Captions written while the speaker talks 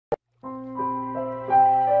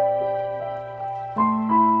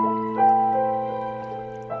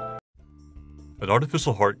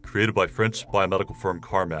artificial heart created by French biomedical firm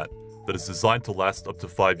Carmat that is designed to last up to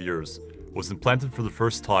 5 years was implanted for the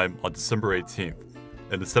first time on December 18th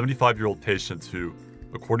in a 75-year-old patient who,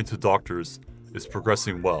 according to doctors, is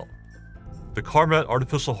progressing well. The Carmat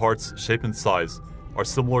artificial heart's shape and size are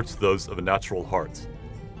similar to those of a natural heart.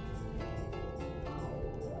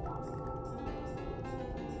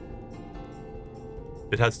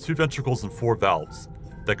 It has 2 ventricles and 4 valves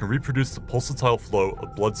that can reproduce the pulsatile flow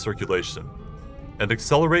of blood circulation and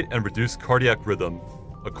accelerate and reduce cardiac rhythm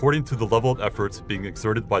according to the level of effort being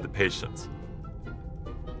exerted by the patient.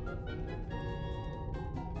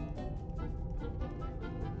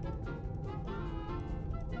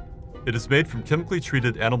 It is made from chemically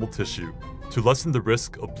treated animal tissue to lessen the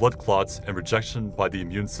risk of blood clots and rejection by the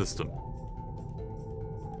immune system.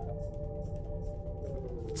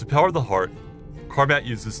 To power the heart, Carmat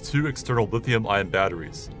uses 2 external lithium-ion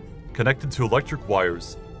batteries connected to electric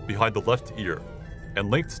wires behind the left ear and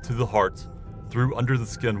linked to the heart through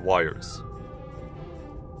under-the-skin wires.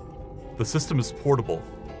 The system is portable,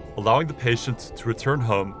 allowing the patient to return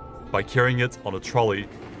home by carrying it on a trolley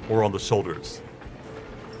or on the shoulders.